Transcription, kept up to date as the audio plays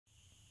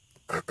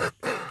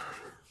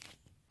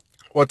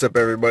What's up,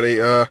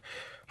 everybody?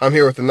 I'm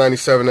here with the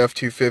 97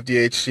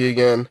 F250 HC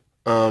again.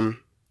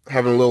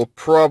 Having a little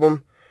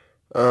problem.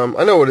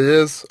 I know what it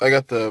is. I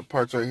got the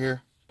parts right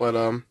here, but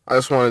I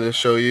just wanted to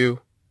show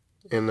you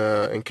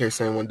in case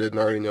anyone didn't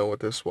already know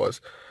what this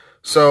was.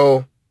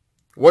 So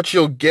what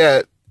you'll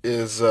get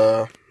is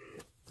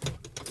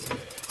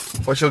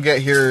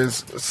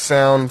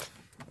sound.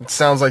 It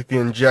sounds like the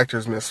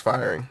injector's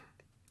misfiring,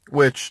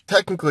 which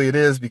technically it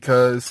is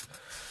because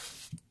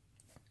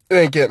it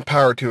ain't getting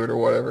power to it or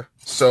whatever.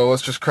 So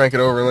let's just crank it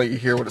over and let you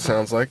hear what it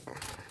sounds like.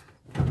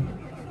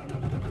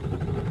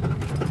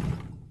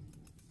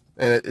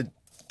 And it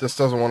just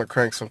doesn't want to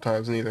crank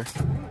sometimes neither.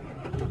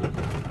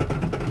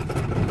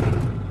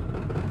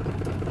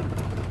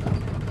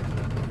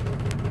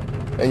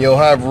 And you'll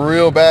have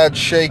real bad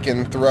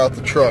shaking throughout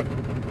the truck.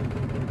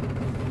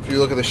 If you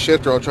look at the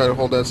shifter, I'll try to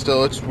hold that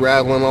still. It's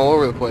rattling all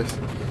over the place.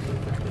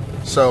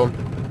 So,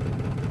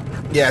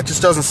 yeah, it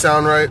just doesn't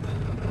sound right.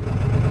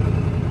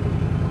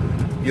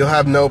 You'll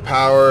have no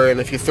power, and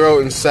if you throw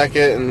it in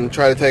second and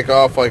try to take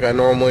off like I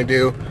normally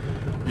do,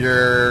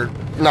 you're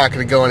not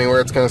going to go anywhere.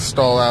 It's going to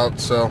stall out,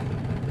 so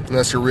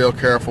unless you're real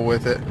careful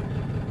with it.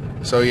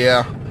 So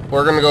yeah,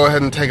 we're going to go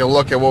ahead and take a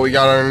look at what we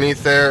got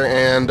underneath there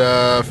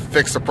and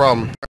fix the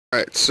problem.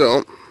 Alright,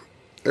 so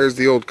there's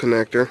the old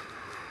connector.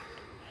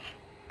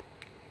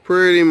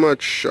 Pretty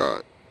much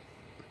shot.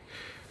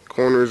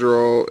 Corners are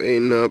all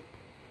eaten up.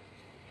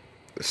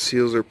 The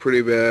seals are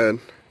pretty bad.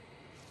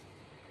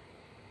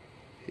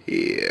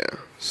 Yeah,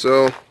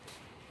 so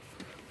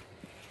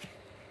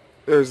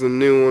there's the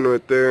new one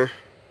right there.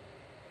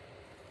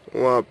 A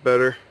lot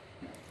better.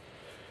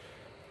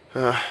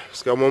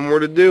 Just got one more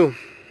to do,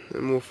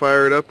 and we'll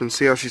fire it up and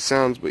see how she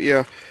sounds. But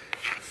yeah,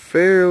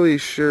 fairly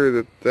sure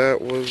that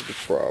that was the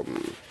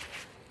problem.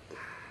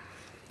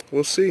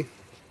 We'll see.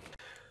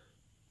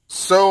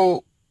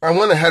 So I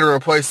went ahead and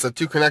replaced the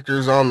two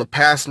connectors on the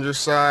passenger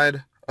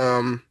side.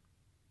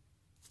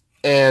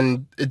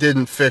 And it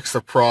didn't fix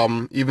the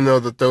problem, even though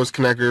that those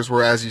connectors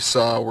were, as you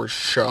saw, were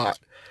shot.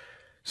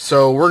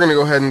 So we're going to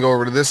go ahead and go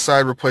over to this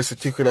side, replace the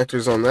two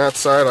connectors on that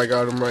side. I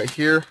got them right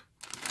here.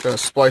 Going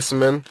to splice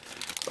them in.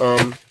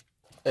 And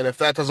if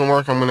that doesn't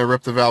work, I'm going to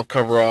rip the valve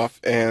cover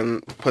off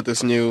and put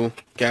this new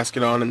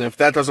gasket on. And if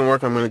that doesn't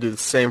work, I'm going to do the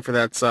same for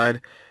that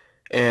side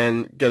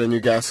and get a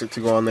new gasket to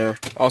go on there.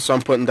 Also,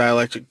 I'm putting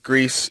dielectric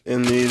grease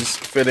in these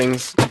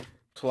fittings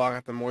to lock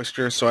out the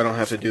moisture so I don't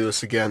have to do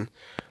this again.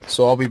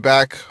 So I'll be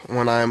back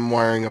when I'm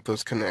wiring up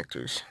those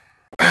connectors.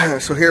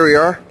 So here we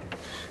are.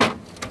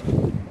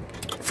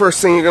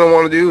 First thing you're going to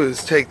want to do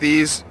is take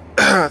these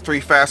three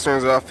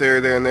fasteners off there,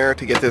 and there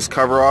to get this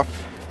cover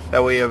off.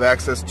 That way you have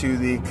access to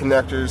the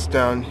connectors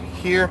down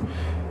here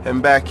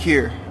and back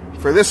here.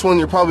 For this one,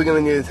 you're probably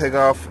going to need to take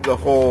off the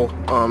whole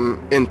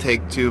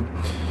intake tube.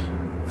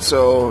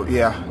 So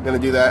yeah, I'm going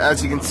to do that.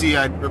 As you can see,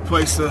 I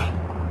replaced the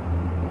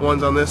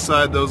ones on this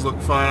side. Those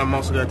look fine. I'm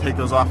also going to take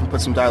those off and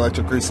put some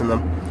dielectric grease in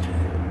them.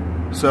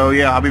 So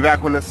yeah, I'll be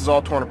back when this is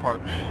all torn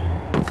apart.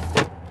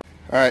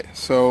 Alright,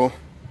 so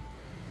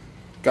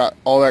got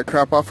all that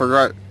crap off.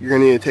 Forgot you're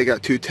going to need to take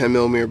out two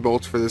 10mm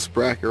bolts for this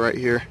bracket right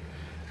here.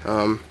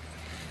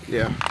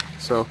 Yeah,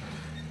 so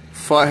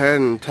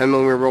flathead and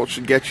 10mm bolts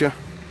should get you.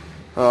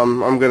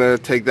 I'm going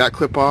to take that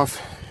clip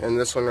off and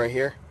this one right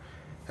here.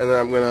 And then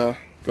I'm going to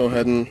go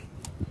ahead and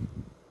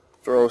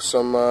throw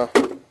some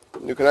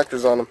new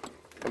connectors on them.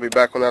 I'll be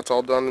back when that's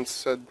all done and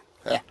said,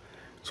 yeah,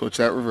 switch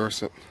that,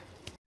 reverse it.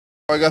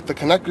 I got the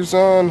connectors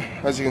on.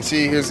 As you can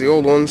see, here's the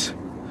old ones.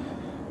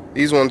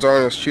 These ones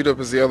aren't as chewed up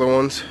as the other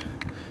ones,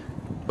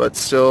 but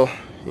still,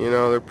 you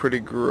know, they're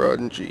pretty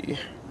grungy.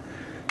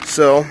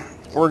 So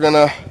we're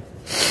gonna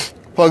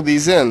plug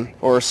these in,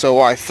 or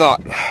so I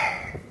thought.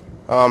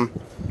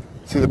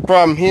 See, the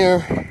problem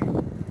here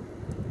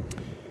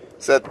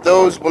is that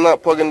those will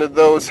not plug into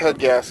those head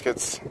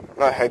gaskets.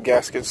 Not head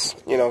gaskets,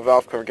 you know,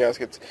 valve cover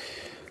gaskets.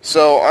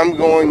 So I'm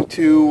going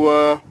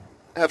to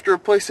have to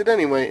replace it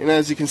anyway, and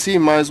as you can see,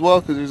 might as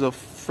well, because there's a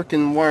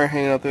freaking wire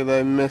hanging out there that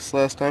I missed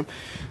last time.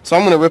 So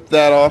I'm going to rip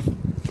that off.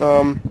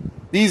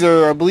 These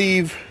are, I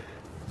believe,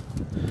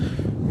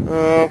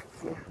 I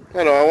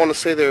don't know, I want to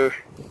say they're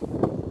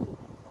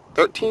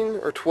 13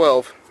 or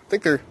 12. I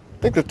think they're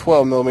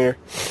 12mm.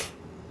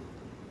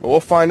 But we'll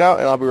find out,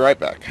 and I'll be right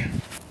back.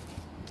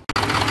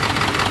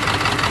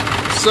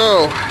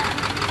 So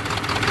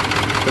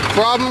the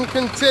problem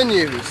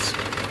continues.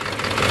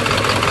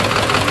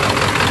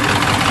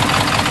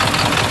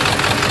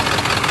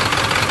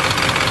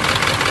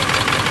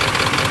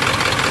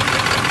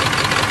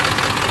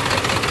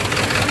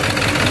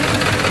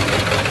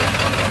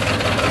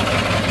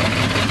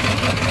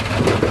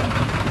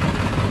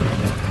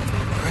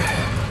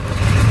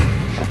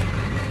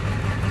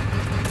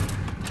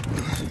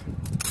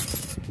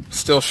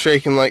 Still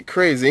shaking like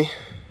crazy,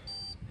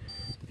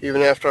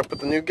 even after I put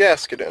the new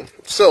gasket in.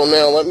 So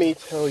now let me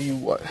tell you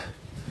what.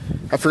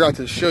 I forgot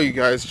to show you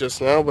guys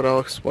just now, but I'll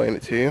explain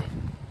it to you.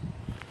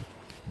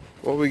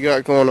 What we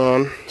got going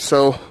on.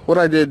 So what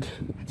I did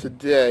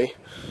today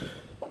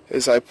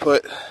is I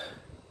put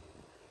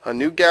a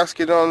new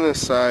gasket on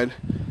this side,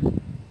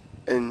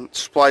 and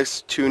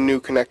splice 2 new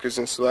connectors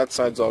in, so that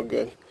side's all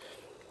good.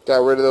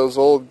 Got rid of those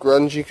old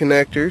grungy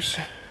connectors.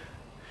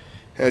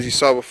 As you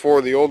saw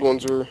before, the old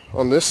ones were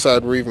on this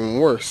side were even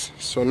worse.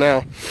 So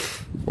now,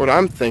 what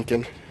I'm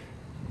thinking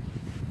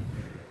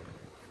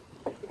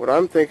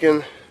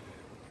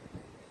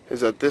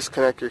is that this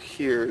connector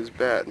here is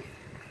bad.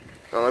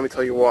 Now let me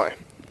tell you why.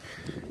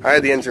 I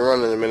had the engine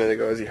running a minute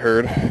ago, as you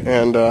heard,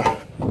 and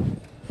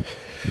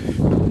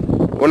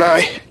when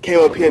I came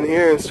up in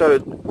here and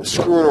started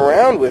screwing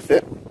around with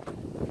it,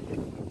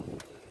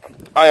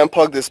 I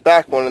unplugged this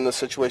back one and the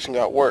situation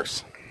got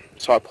worse.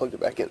 So I plugged it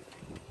back in.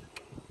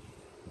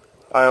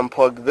 I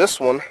unplugged this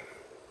one,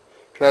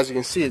 and as you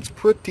can see, it's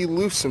pretty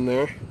loose in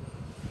there.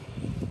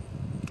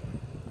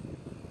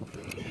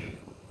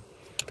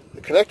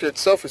 The connector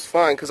itself is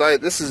fine because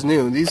this is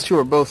new. These two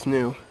are both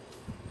new.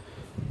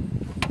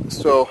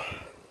 So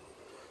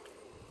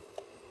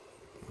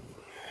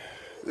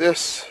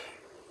this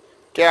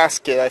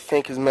gasket, I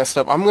think, is messed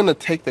up. I'm gonna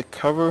take the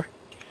cover.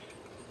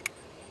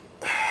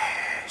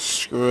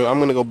 Screw it. I'm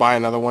gonna go buy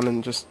another one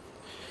and just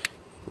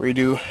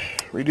redo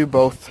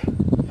both.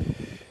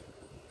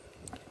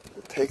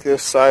 Take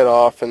this side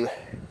off and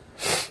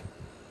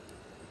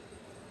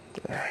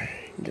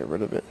get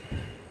rid of it.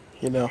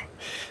 You know,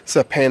 it's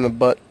a pain in the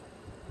butt.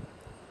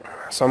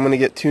 So I'm gonna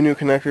get 2 new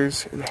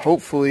connectors, and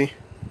hopefully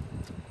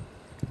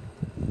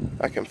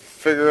I can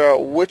figure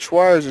out which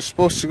wires are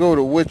supposed to go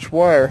to which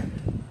wire,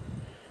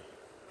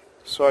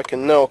 so I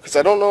can know, because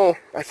I don't know.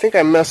 I think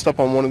I messed up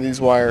on one of these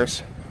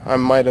wires. I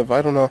might have.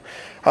 I don't know.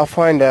 I'll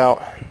find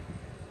out.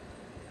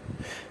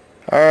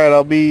 Alright,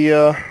 I'll be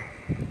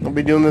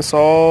doing this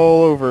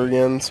all over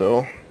again,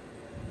 so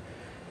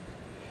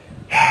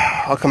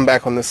I'll come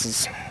back when this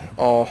is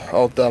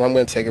all done. I'm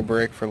going to take a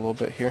break for a little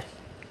bit here.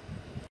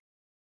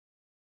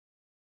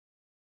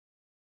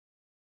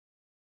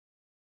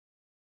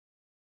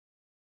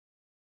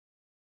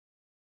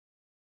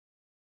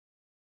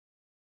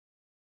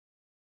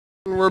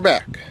 We're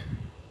back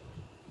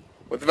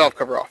with the valve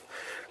cover off.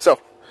 So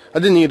I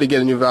didn't need to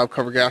get a new valve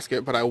cover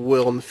gasket, but I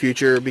will in the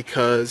future,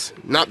 because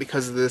not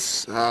because of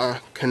this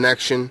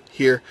connection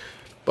here,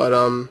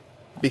 but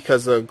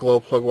because the glow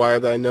plug wire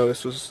that I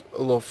noticed was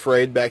a little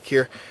frayed back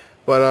here.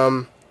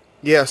 But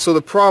yeah, so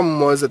the problem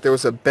was that there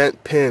was a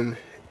bent pin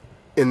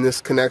in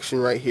this connection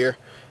right here,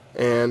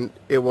 and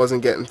it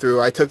wasn't getting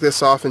through. I took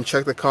this off and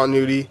checked the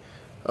continuity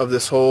of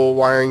this whole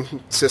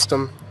wiring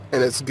system,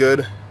 and it's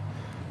good.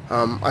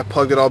 I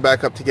plugged it all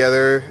back up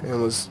together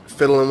and was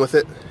fiddling with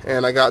it,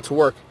 and I got to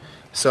work.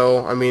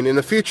 So, I mean, in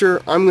the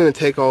future, I'm going to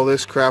take all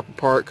this crap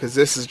apart, because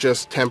this is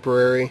just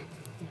temporary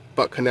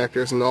butt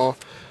connectors and all.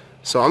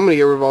 So I'm going to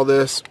get rid of all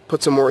this,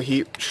 put some more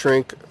heat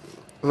shrink.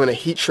 I'm going to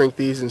heat shrink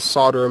these and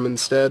solder them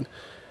instead.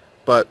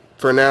 But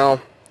for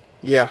now,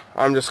 yeah,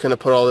 I'm just going to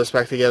put all this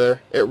back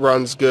together. It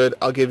runs good.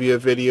 I'll give you a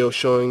video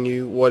showing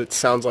you what it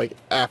sounds like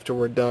after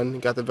we're done.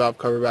 Got the valve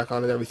cover back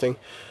on and everything.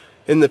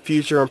 In the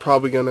future, I'm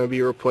probably going to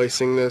be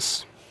replacing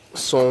this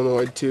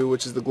solenoid too,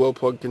 which is the glow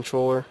plug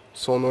controller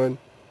solenoid.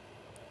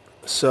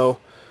 So,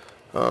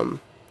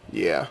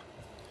 yeah,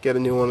 get a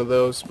new one of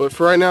those. But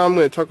for right now, I'm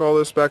going to tuck all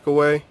this back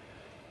away,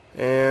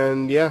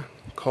 and yeah,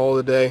 call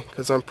it a day,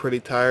 because I'm pretty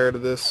tired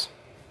of this.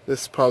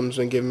 This problem's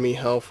been giving me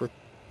hell for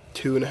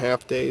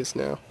 2.5 days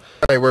now.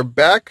 Alright, we're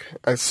back.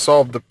 I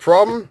solved the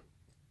problem,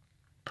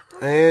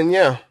 and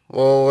yeah,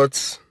 well,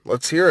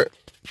 let's hear it.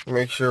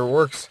 Make sure it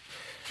works.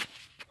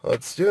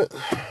 Let's do it.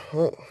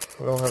 Oh,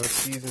 I don't have the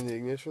keys in the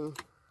ignition.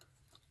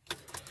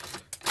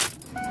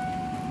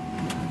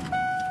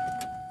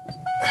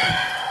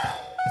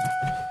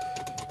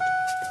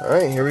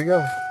 Alright, here we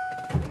go.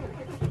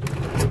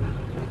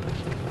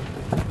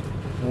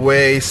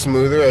 Way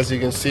smoother. As you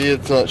can see,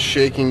 it's not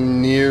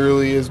shaking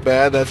nearly as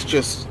bad. That's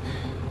just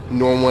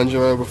normal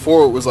engine running.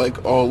 Before, it was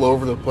like all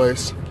over the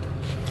place.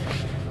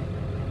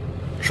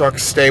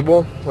 Truck's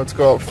stable. Let's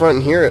go out front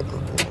and hear it.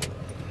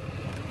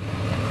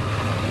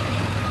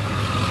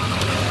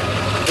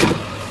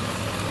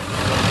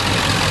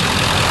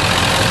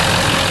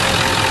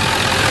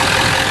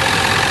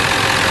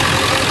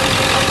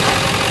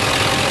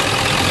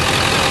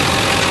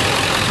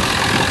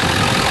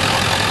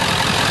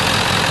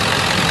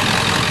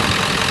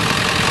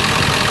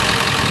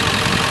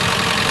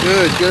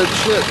 Good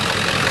shit.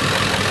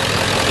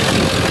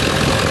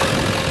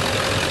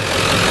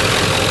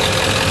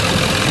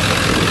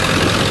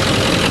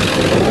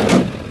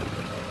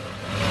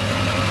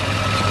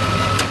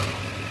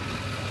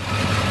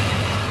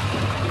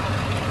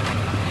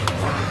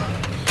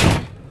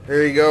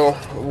 There you go.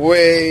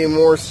 Way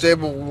more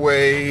stable,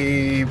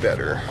 way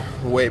better.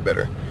 Way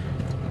better.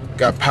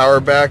 Got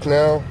power back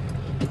now.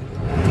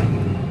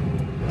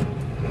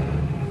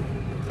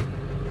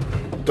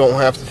 Don't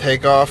have to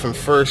take off in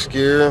first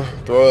gear.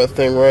 Throw that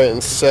thing right in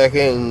second,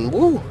 and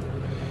woo!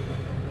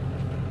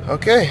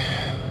 Okay.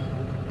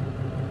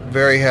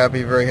 Very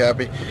happy, very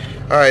happy.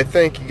 Alright,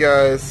 thank you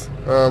guys.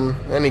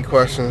 Any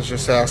questions,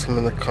 just ask them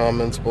in the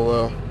comments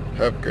below.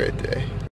 Have a great day.